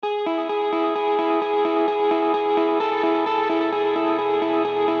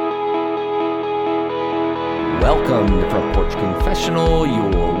Welcome to Front Porch Confessional,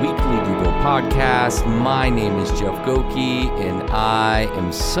 your weekly legal podcast. My name is Jeff Goki, and I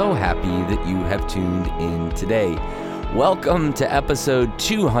am so happy that you have tuned in today. Welcome to episode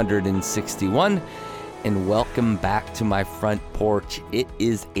 261, and welcome back to my front porch. It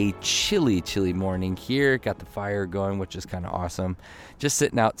is a chilly morning here. Got the fire going, which is kind of awesome. Just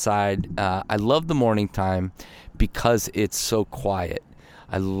sitting outside. I love the morning time because it's so quiet.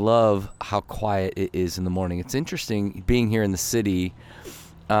 I love how quiet it is in the morning. It's interesting being here in the city,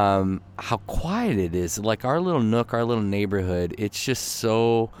 how quiet it is. Like our little nook, our little neighborhood, it's just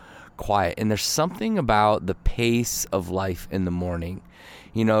so quiet. And there's something about the pace of life in the morning.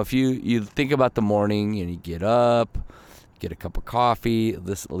 You know, if you think about the morning and you get up, get a cup of coffee, at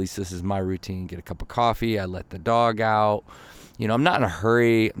least this is my routine, get a cup of coffee, I let the dog out. You know, I'm not in a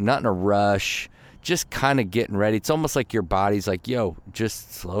hurry, I'm not in a rush. Just kind of getting ready. It's almost like your body's like, yo,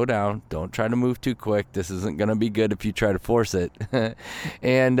 just slow down. Don't try to move too quick. This isn't going to be good if you try to force it.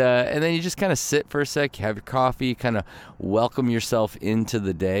 and then you just kind of sit for a sec, have your coffee, kind of welcome yourself into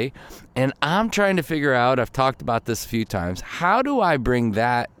the day. And I'm trying to figure out, I've talked about this a few times, how do I bring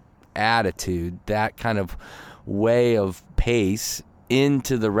that attitude, that kind of way of pace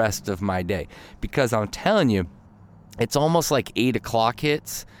into the rest of my day? Because I'm telling you, it's almost like 8 o'clock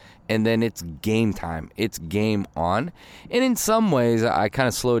hits, and then it's game time. It's game on. And in some ways, I kind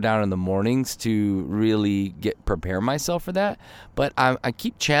of slow down in the mornings to really prepare myself for that. But I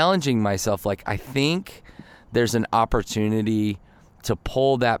keep challenging myself. Like, I think there's an opportunity to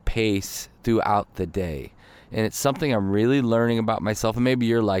pull that pace throughout the day. And it's something I'm really learning about myself. And maybe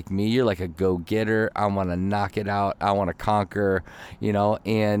you're like me. You're like a go-getter. I want to knock it out. I want to conquer, you know.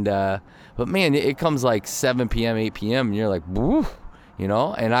 And but, man, it comes like 7 p.m., 8 p.m., and you're like, woo. You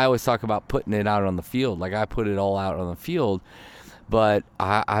know, and I always talk about putting it out on the field. Like I put it all out on the field, but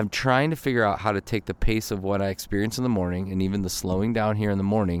I'm trying to figure out how to take the pace of what I experience in the morning and even the slowing down here in the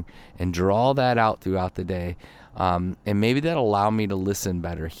morning and draw that out throughout the day. And maybe that'll allow me to listen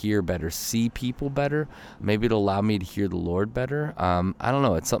better, hear better, see people better. Maybe it'll allow me to hear the Lord better. I don't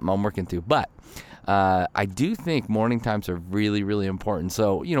know. It's something I'm working through, but I do think morning times are really, really important.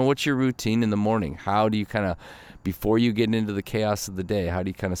 So, you know, what's your routine in the morning? How do you kind of, before you get into the chaos of the day, how do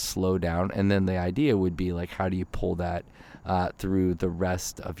you kind of slow down? And then the idea would be like, how do you pull that through the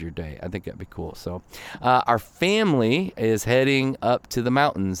rest of your day? I think that'd be cool. So our family is heading up to the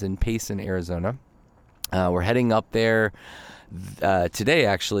mountains in Payson, Arizona. We're heading up there today,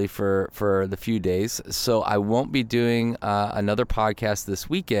 actually, for the few days. So I won't be doing another podcast this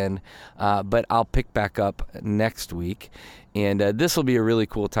weekend, but I'll pick back up next week. And this will be a really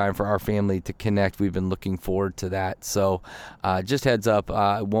cool time for our family to connect. We've been looking forward to that. So just heads up,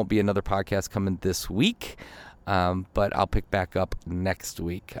 it won't be another podcast coming this week. But I'll pick back up next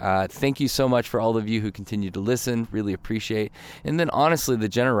week. Thank you so much for all of you who continue to listen. Really appreciate. And then honestly, the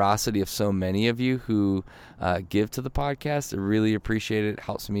generosity of so many of you who give to the podcast, I really appreciate it. It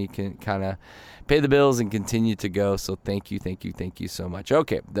helps me kind of pay the bills and continue to go. So thank you so much.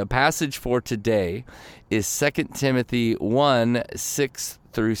 Okay, the passage for today is 2 Timothy 1, 6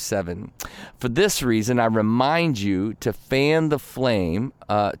 through 7. For this reason, I remind you to fan into flame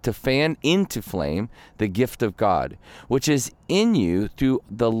the gift of God, which is in you through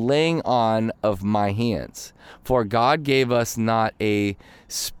the laying on of my hands. For God gave us not a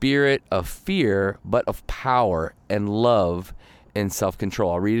spirit of fear, but of power and love and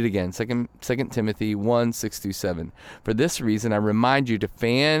self-control. I'll read it again. 2 Timothy 1, 6 through 7. For this reason, I remind you to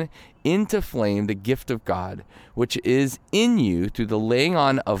fan into flame the gift of God, which is in you through the laying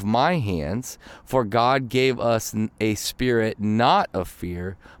on of my hands. For God gave us a spirit not of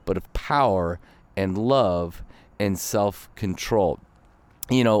fear, but of power and love and self-control.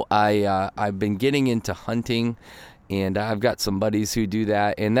 You know, I've been getting into hunting, and I've got some buddies who do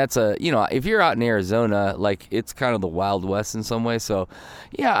that. And that's if you're out in Arizona, like it's kind of the Wild West in some way. So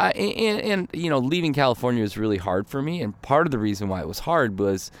yeah, and leaving California was really hard for me. And part of the reason why it was hard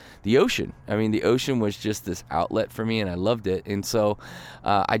was the ocean. I mean, the ocean was just this outlet for me, and I loved it. And so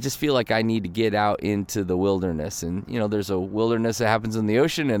I just feel like I need to get out into the wilderness. And, you know, there's a wilderness that happens in the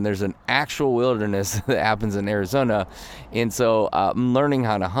ocean, and there's an actual wilderness that happens in Arizona. And so I'm learning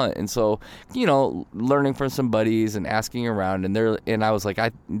how to hunt. And so, you know, learning from some buddies and asking around, and I was like,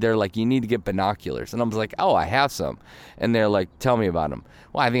 they're like, you need to get binoculars. And I was like, oh, I have some. And they're like, tell me about them.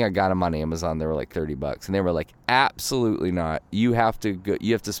 Well, I think I got them on Amazon. They were like $30. And they were like, absolutely not. You have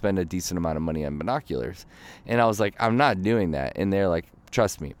to spend a decent amount of money on binoculars. And I was like, I'm not doing that. And they're like,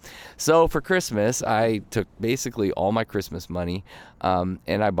 trust me. So for Christmas, I took basically all my Christmas money, and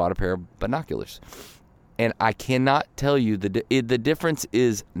I bought a pair of binoculars. And I cannot tell you, the difference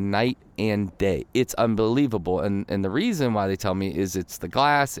is night and day. It's unbelievable. And the reason why they tell me is it's the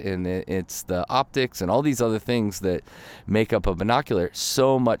glass and it's the optics and all these other things that make up a binocular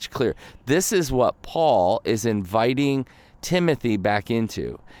so much clearer. This is what Paul is inviting Timothy back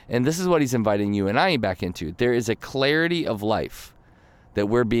into. And this is what he's inviting you and I back into. There is a clarity of life that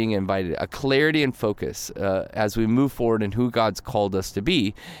we're being invited, a clarity and focus as we move forward in who God's called us to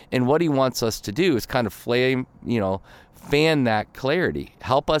be. And what he wants us to do is kind of fan that clarity,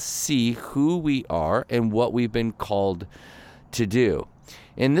 help us see who we are and what we've been called to do.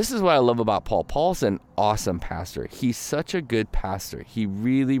 And this is what I love about Paul. Paul's an awesome pastor. He's such a good pastor. He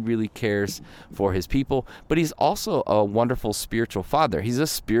really, really cares for his people, but he's also a wonderful spiritual father. He's a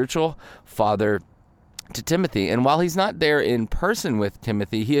spiritual father to Timothy. And while he's not there in person with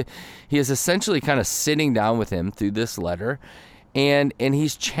Timothy, he is essentially kind of sitting down with him through this letter, and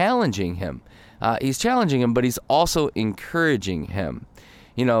he's challenging him. But he's also encouraging him.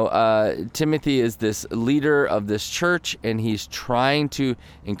 Timothy is this leader of this church, and he's trying to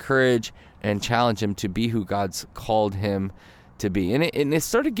encourage and challenge him to be who God's called him to be. And it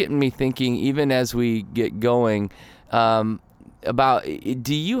started getting me thinking, even as we get going, about,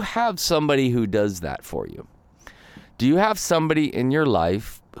 do you have somebody who does that for you? Do you have somebody in your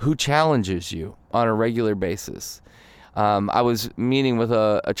life who challenges you on a regular basis? I was meeting with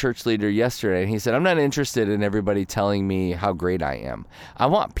a church leader yesterday, and he said, I'm not interested in everybody telling me how great I am. I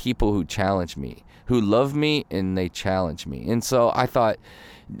want people who challenge me, who love me, and they challenge me. And so I thought,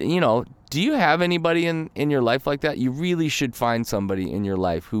 do you have anybody in your life like that? You really should find somebody in your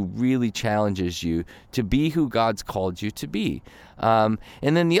life who really challenges you to be who God's called you to be. And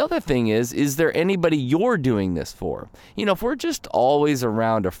then the other thing is there anybody you're doing this for? If we're just always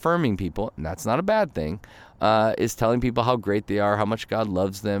around affirming people, and that's not a bad thing, is telling people how great they are, how much God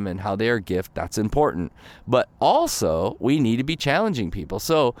loves them, and how they are a gift. That's important. But also, we need to be challenging people.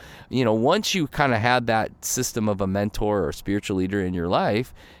 So, once you kind of had that system of a mentor or spiritual leader in your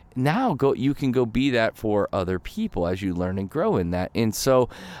life, now you can go be that for other people as you learn and grow in that. And so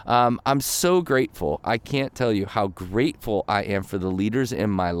I'm so grateful. I can't tell you how grateful I am for the leaders in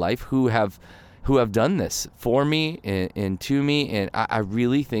my life who have done this for me and to me, and I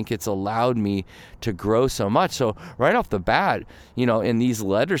really think it's allowed me to grow so much. So right off the bat, in these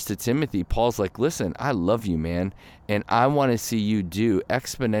letters to Timothy, Paul's like, listen, I love you, man, and I want to see you do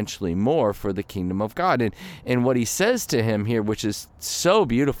exponentially more for the kingdom of God. And what he says to him here, which is so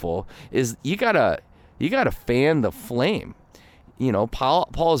beautiful, is you gotta fan the flame.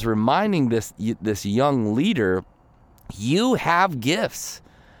 Paul is reminding this young leader, you have gifts.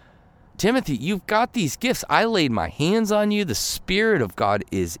 Timothy, you've got these gifts. I laid my hands on you. The Spirit of God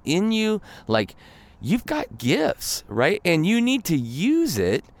is in you. Like, you've got gifts, right? And you need to use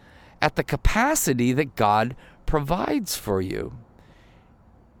it at the capacity that God provides for you.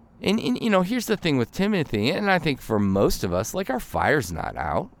 And here's the thing with Timothy, and I think for most of us, like, our fire's not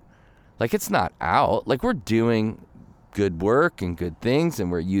out. Like, it's not out. Like, we're doing good work and good things, and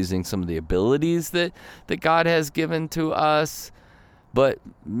we're using some of the abilities that God has given to us. But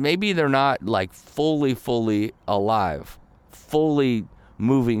maybe they're not like fully alive, fully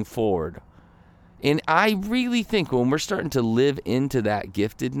moving forward. And I really think when we're starting to live into that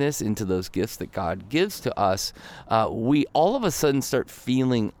giftedness, into those gifts that God gives to us, we all of a sudden start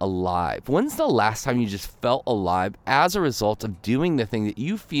feeling alive. When's the last time you just felt alive as a result of doing the thing that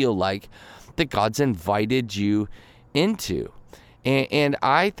you feel like that God's invited you into? And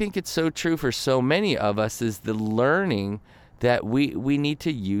I think it's so true for so many of us, is the learning that we need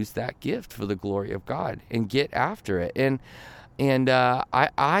to use that gift for the glory of God and get after it. And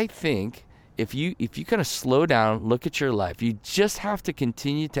I think if you kind of slow down, look at your life, you just have to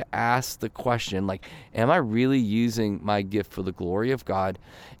continue to ask the question, like, am I really using my gift for the glory of God?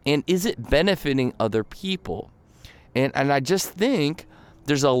 And is it benefiting other people? And I just think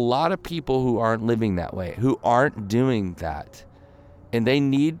there's a lot of people who aren't living that way, who aren't doing that. And they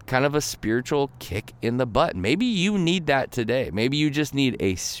need kind of a spiritual kick in the butt. Maybe you need that today. Maybe you just need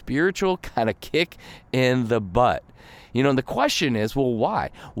a spiritual kind of kick in the butt. And the question is, well, why?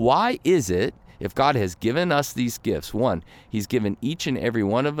 Why is it, if God has given us these gifts, one, he's given each and every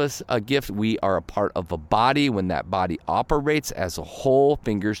one of us a gift. We are a part of a body. When that body operates as a whole,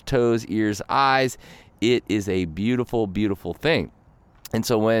 fingers, toes, ears, eyes, it is a beautiful, beautiful thing. And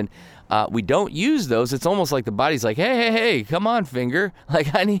so when we don't use those, it's almost like the body's like, hey, come on, finger.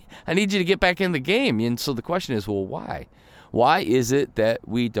 Like, I need you to get back in the game. And so the question is, well, why? Why is it that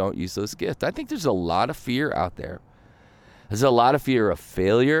we don't use those gifts? I think there's a lot of fear out there. There's a lot of fear of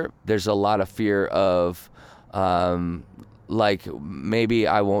failure. There's a lot of fear of like maybe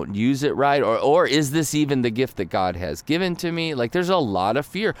I won't use it right, or is this even the gift that God has given to me? Like there's a lot of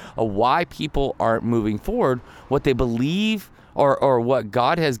fear of why people aren't moving forward, what they believe or what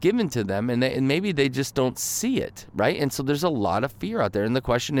God has given to them, and maybe they just don't see it, right? And so there's a lot of fear out there. And the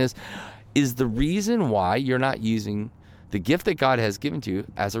question is the reason why you're not using the gift that God has given to you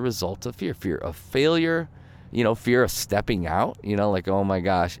as a result of fear of failure, fear of stepping out, like, oh my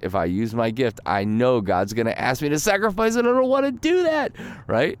gosh, if I use my gift, I know God's going to ask me to sacrifice and I don't want to do that,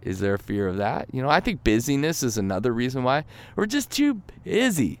 right? Is there a fear of that? I think busyness is another reason why we're just too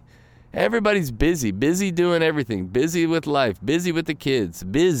busy. Everybody's busy doing everything, busy with life, busy with the kids,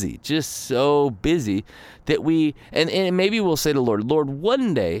 busy, just so busy that and maybe we'll say to Lord,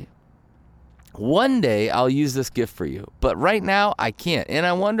 one day I'll use this gift for you, but right now I can't. And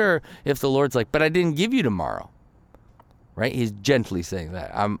I wonder if the Lord's like, but I didn't give you tomorrow, right? He's gently saying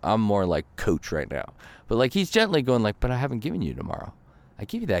that. I'm more like coach right now, but like he's gently going like, but I haven't given you tomorrow. I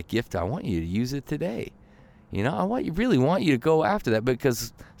give you that gift. I want you to use it today. I really want you to go after that,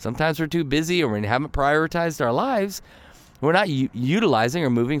 because sometimes we're too busy or we haven't prioritized our lives. We're not utilizing or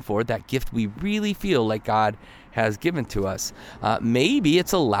moving forward that gift we really feel like God has given to us. Maybe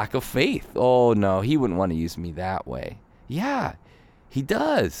it's a lack of faith. Oh no, he wouldn't want to use me that way. Yeah, he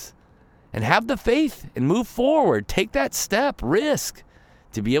does. And have the faith and move forward. Take that step, risk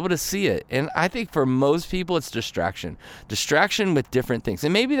to be able to see it. And I think for most people, it's distraction with different things.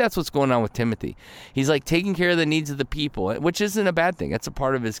 And maybe that's what's going on with Timothy. He's like taking care of the needs of the people, which isn't a bad thing. That's a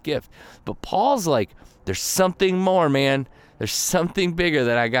part of his gift. But Paul's like, there's something more, man. There's something bigger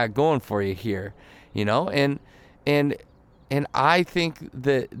that I got going for you here, and I think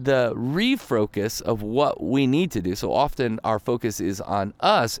that the refocus of what we need to do, so often our focus is on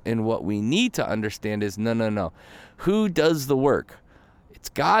us, and what we need to understand is no. Who does the work? It's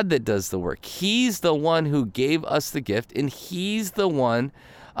God that does the work. He's the one who gave us the gift, and he's the one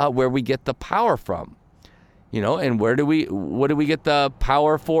where we get the power from. And what do we get the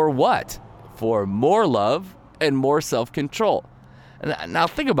power for? What? For more love and more self-control. And now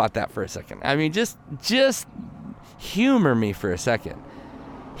think about that for a second. I mean, just humor me for a second.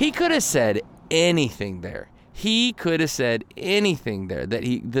 He could have said anything there.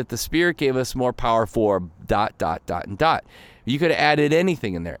 That the Spirit gave us more power for ... You could have added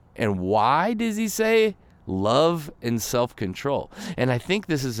anything in there. And why does he say love and self-control? And I think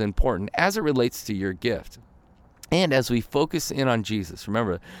this is important as it relates to your gift. And as we focus in on Jesus,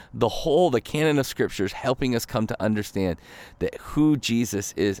 remember, the canon of Scriptures helping us come to understand that who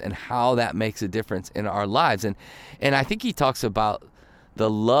Jesus is and how that makes a difference in our lives. And I think he talks about the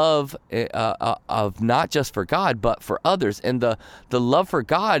love of not just for God, but for others. And the love for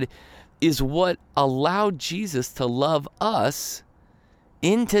God is what allowed Jesus to love us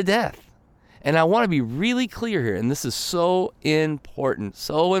into death. And I want to be really clear here, and this is so important.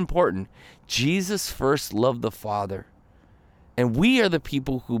 Jesus first loved the Father, and we are the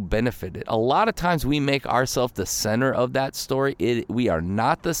people who benefited. A lot of times we make ourselves the center of that story. We are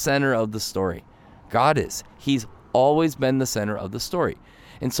not the center of the story. God is. He's always been the center of the story.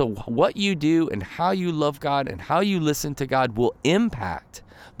 And so what you do and how you love God and how you listen to God will impact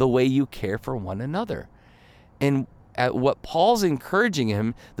the way you care for one another. And at what Paul's encouraging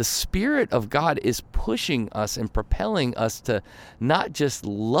him, the Spirit of God is pushing us and propelling us to not just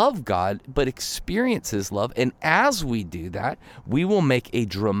love God, but experience his love. And as we do that, we will make a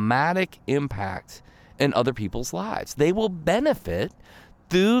dramatic impact in other people's lives. They will benefit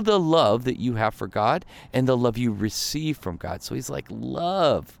through the love that you have for God and the love you receive from God. So he's like,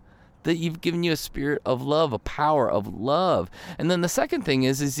 love. That you've given you a spirit of love, a power of love. And then the second thing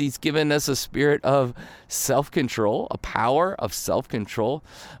is he's given us a spirit of self-control, a power of self-control,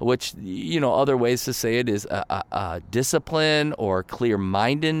 which, other ways to say it is a discipline or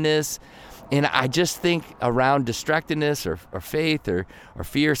clear-mindedness. And I just think around distractedness or faith or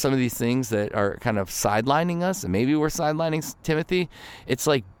fear, some of these things that are kind of sidelining us, and maybe we're sidelining Timothy, it's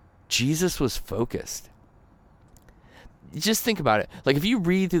like Jesus was focused. Just think about it. Like if you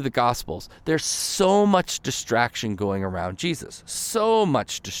read through the Gospels, there's so much distraction going around Jesus. So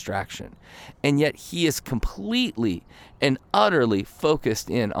much distraction. And yet he is completely and utterly focused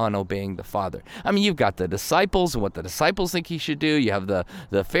in on obeying the Father. I mean, you've got the disciples and what the disciples think he should do. You have the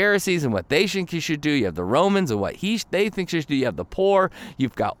Pharisees and what they think he should do. You have the Romans and what they think he should do. You have the poor.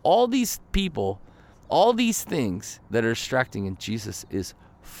 You've got all these people, all these things that are distracting, and Jesus is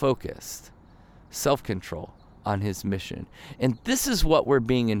focused. Self-control on his mission. And this is what we're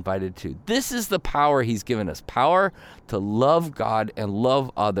being invited to. This is the power he's given us. Power to love God and love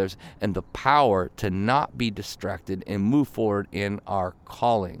others, and the power to not be distracted and move forward in our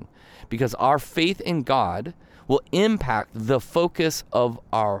calling. Because our faith in God will impact the focus of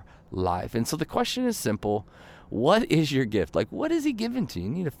our life. And so the question is simple. What is your gift? Like, what is he given to you?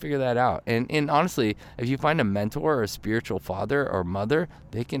 You need to figure that out. And honestly, if you find a mentor or a spiritual father or mother,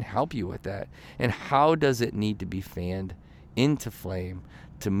 they can help you with that. And how does it need to be fanned into flame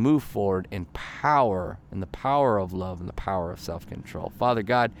to move forward in power, in the power of love and the power of self-control? Father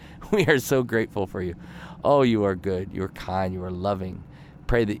God, we are so grateful for you. Oh, you are good. You are kind. You are loving.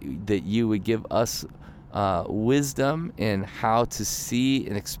 Pray that you would give us wisdom in how to see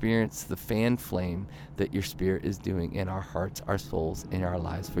and experience the fan flame that your Spirit is doing in our hearts, our souls, in our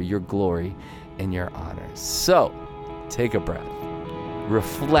lives for your glory and your honor. So take a breath,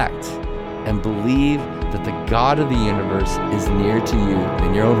 reflect, and believe that the God of the universe is near to you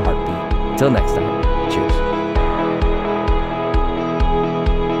in your own heartbeat. Till next time.